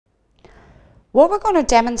What we're going to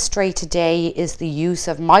demonstrate today is the use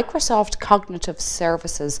of Microsoft Cognitive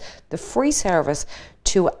Services, the free service,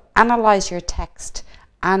 to analyze your text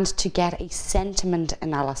and to get a sentiment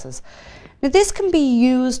analysis. Now this can be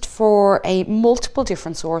used for multiple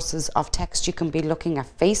different sources of text. You can be looking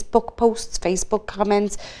at Facebook posts, Facebook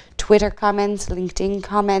comments, Twitter comments, LinkedIn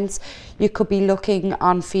comments. You could be looking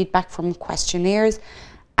on feedback from questionnaires.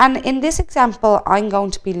 And in this example, I'm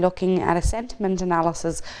going to be looking at a sentiment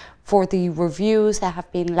analysis for the reviews that have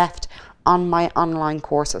been left on my online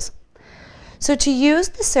courses. So to use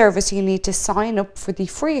the service, you need to sign up for the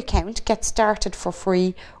free account, get started for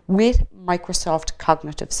free with Microsoft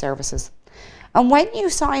Cognitive Services. And when you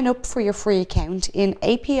sign up for your free account in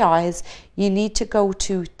APIs, you need to go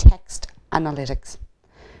to Text Analytics.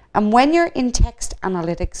 And when you're in Text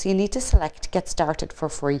Analytics, you need to select Get Started for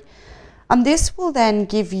Free. And this will then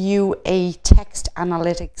give you a Text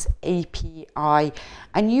Analytics API,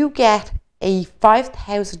 and you get a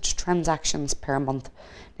 5,000 transactions per month.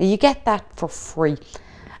 Now you get that for free.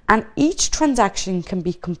 And each transaction can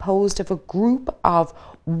be composed of a group of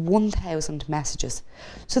 1,000 messages.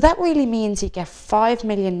 So that really means you get 5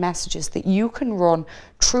 million messages that you can run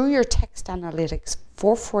through your Text Analytics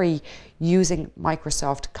for free using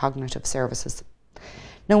Microsoft Cognitive Services.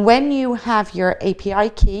 Now when you have your API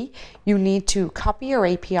key, you need to copy your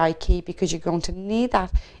API key because you're going to need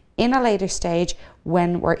that in a later stage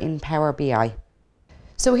when we're in Power BI.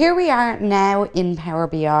 So here we are now in Power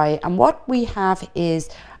BI, and what we have is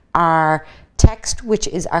our text, which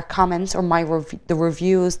is our comments or the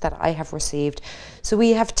reviews that I have received. So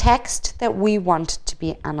we have text that we want to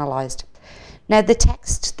be analysed. Now the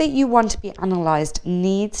text that you want to be analysed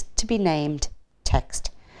needs to be named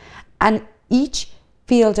text, and each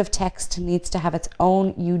field of text needs to have its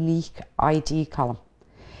own unique ID column.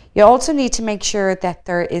 You also need to make sure that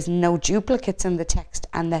there is no duplicates in the text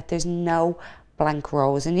and that there's no blank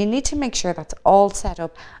rows, and you need to make sure that's all set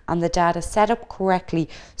up and the data set up correctly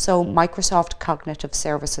so Microsoft Cognitive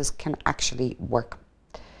Services can actually work.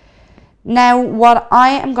 Now what I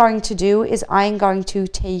am going to do is I'm going to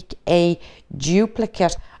take a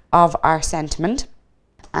duplicate of our sentiment,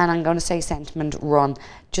 and I'm going to say sentiment run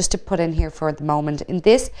just to put in here for the moment. And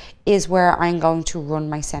this is where I'm going to run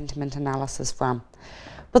my sentiment analysis from.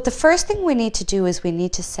 But the first thing we need to do is we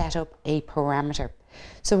need to set up a parameter.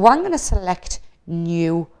 So I'm going to select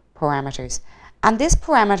new parameters, and this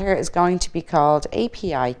parameter is going to be called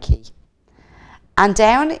API key. And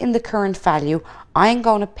down in the current value, I'm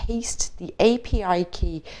going to paste the API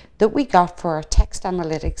key that we got for our text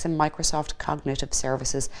analytics in Microsoft Cognitive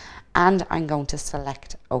Services, and I'm going to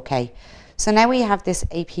select OK. So now we have this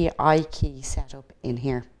API key set up in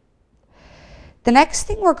here. The next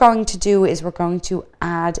thing we're going to do is we're going to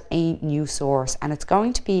add a new source, and it's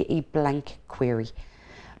going to be a blank query.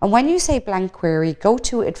 And when you say blank query, go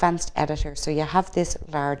to Advanced Editor so you have this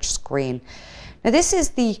large screen. Now this is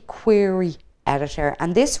the query editor,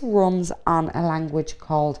 and this runs on a language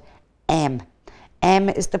called M. M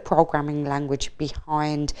is the programming language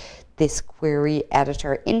behind this query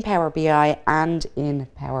editor in Power BI and in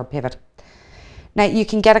Power Pivot. Now you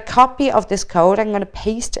can get a copy of this code. I'm going to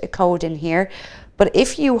paste a code in here, but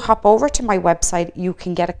if you hop over to my website, you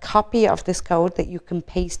can get a copy of this code that you can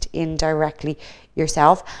paste in directly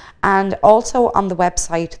yourself. And also on the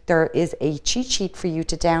website there is a cheat sheet for you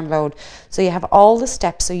to download, so you have all the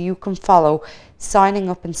steps so you can follow signing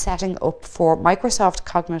up and setting up for Microsoft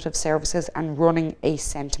Cognitive Services and running a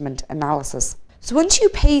sentiment analysis. So once you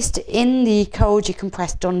paste in the code, you can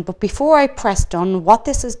press done. But before I press done, what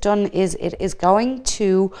this has done is it is going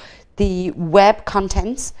to the web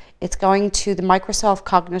contents. It's going to the Microsoft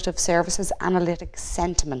Cognitive Services Analytics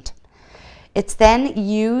Sentiment. It's then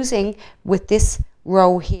using, with this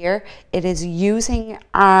row here, it is using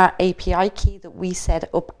our API key that we set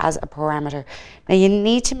up as a parameter. Now you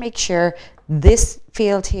need to make sure this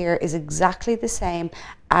field here is exactly the same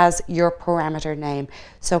as your parameter name.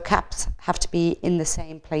 So caps have to be in the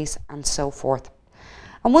same place and so forth.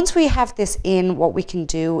 And once we have this in, what we can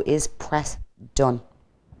do is press done.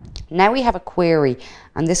 Now we have a query,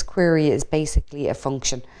 and this query is basically a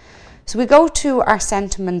function. So we go to our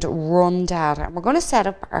sentiment run data, and we're going to set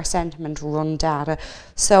up our sentiment run data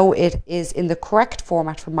so it is in the correct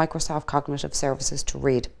format for Microsoft Cognitive Services to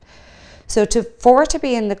read. So for it to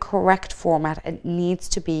be in the correct format, it needs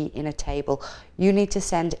to be in a table. You need to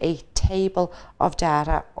send a table of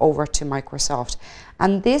data over to Microsoft,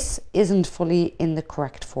 and this isn't fully in the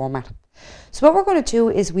correct format. So what we're going to do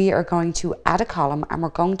is we are going to add a column, and we're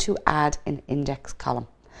going to add an index column.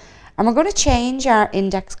 And we're going to change our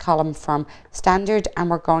index column from standard, and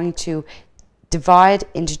we're going to divide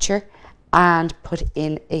integer and put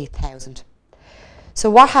in 1,000. So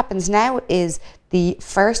what happens now is the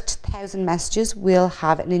first 1,000 messages will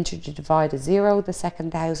have an integer divide of 0, the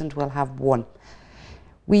second 1,000 will have 1.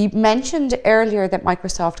 We mentioned earlier that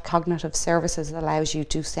Microsoft Cognitive Services allows you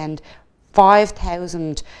to send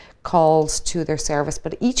 5,000 calls to their service,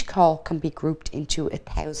 but each call can be grouped into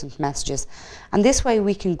 1,000 messages. And this way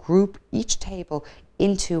we can group each table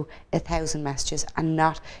into 1,000 messages and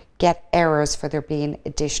not get errors for there being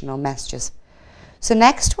additional messages. So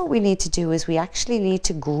next what we need to do is we actually need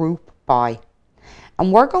to group by.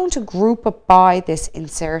 And we're going to group it by this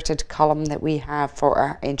inserted column that we have for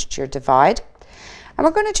our integer divide. And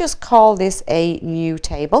we're going to just call this a new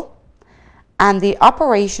table. And the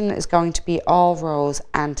operation is going to be all rows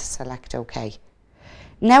and select OK.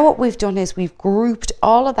 Now what we've done is we've grouped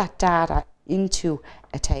all of that data into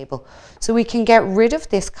a table. So we can get rid of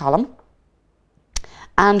this column.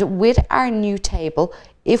 And with our new table,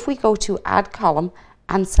 if we go to add column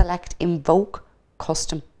and select invoke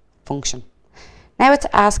custom function. Now it's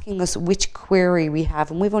asking us which query we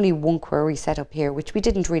have, and we've only one query set up here, which we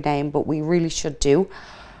didn't rename, but we really should do,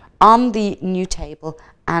 on the new table,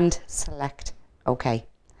 and select OK.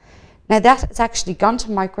 Now that has actually gone to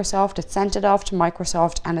Microsoft, it's sent it off to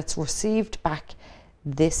Microsoft, and it's received back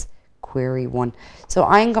this query 1. So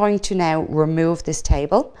I'm going to now remove this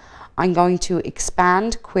table. I'm going to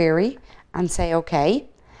expand query and say OK.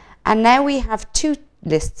 And now we have two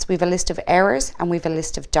lists. We have a list of errors and we have a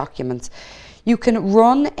list of documents. You can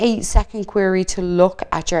run a second query to look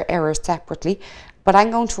at your errors separately, but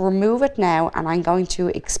I'm going to remove it now and I'm going to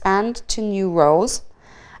expand to new rows.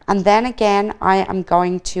 And then again, I am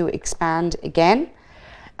going to expand again.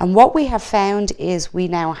 And what we have found is we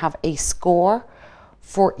now have a score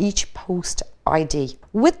for each post ID.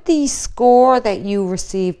 With the score that you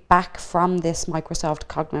receive back from this Microsoft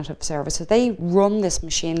Cognitive Services, they run this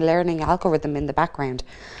machine learning algorithm in the background.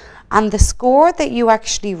 And the score that you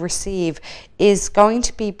actually receive is going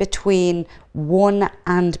to be between 1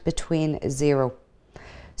 and between 0.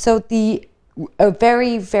 So a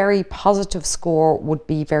very, very positive score would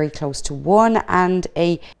be very close to 1 and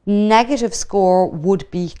a negative score would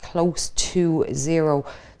be close to 0.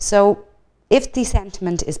 So if the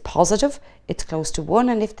sentiment is positive, it's close to 1,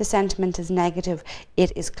 and if the sentiment is negative,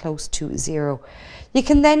 it is close to 0. You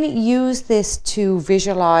can then use this to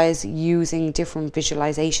visualize using different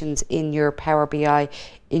visualizations in your Power BI,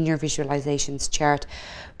 in your visualizations chart.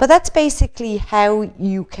 But that's basically how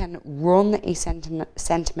you can run a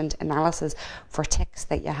sentiment analysis for text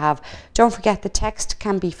that you have. Don't forget, the text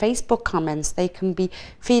can be Facebook comments, they can be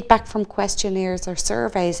feedback from questionnaires or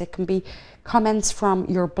surveys, it can be comments from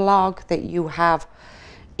your blog that you have.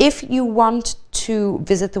 If you want to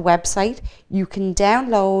visit the website, you can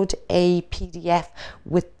download a PDF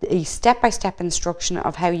with a step-by-step instruction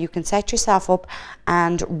of how you can set yourself up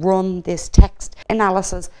and run this text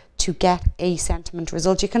analysis to get a sentiment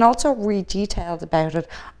result. You can also read details about it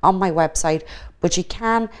on my website, but you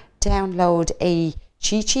can download a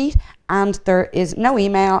cheat sheet and there is no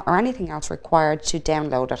email or anything else required to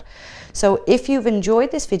download it. So if you've enjoyed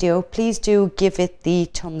this video, please do give it the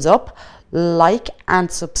thumbs up, like and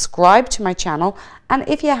subscribe to my channel. And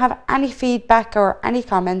if you have any feedback or any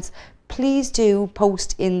comments, please do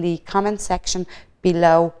post in the comment section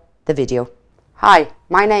below the video. Hi,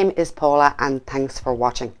 my name is Paula and thanks for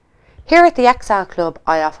watching. Here at the Excel Club,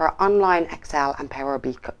 I offer online Excel and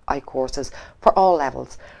PowerBI courses for all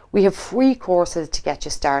levels. We have free courses to get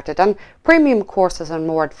you started and premium courses on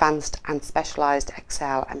more advanced and specialised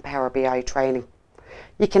Excel and Power BI training.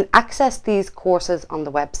 You can access these courses on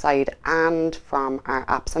the website and from our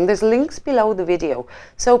apps, and there's links below the video,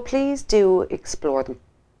 so please do explore them.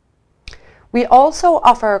 We also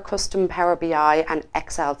offer custom Power BI and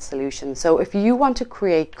Excel solutions, so if you want to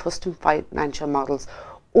create custom financial models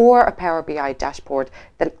or a Power BI dashboard,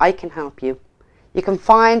 then I can help you. You can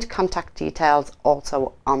find contact details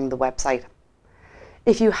also on the website.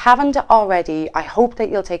 If you haven't already, I hope that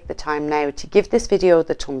you'll take the time now to give this video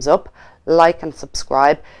the thumbs up, like and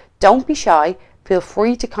subscribe. Don't be shy, feel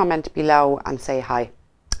free to comment below and say hi.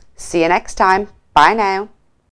 See you next time. Bye now.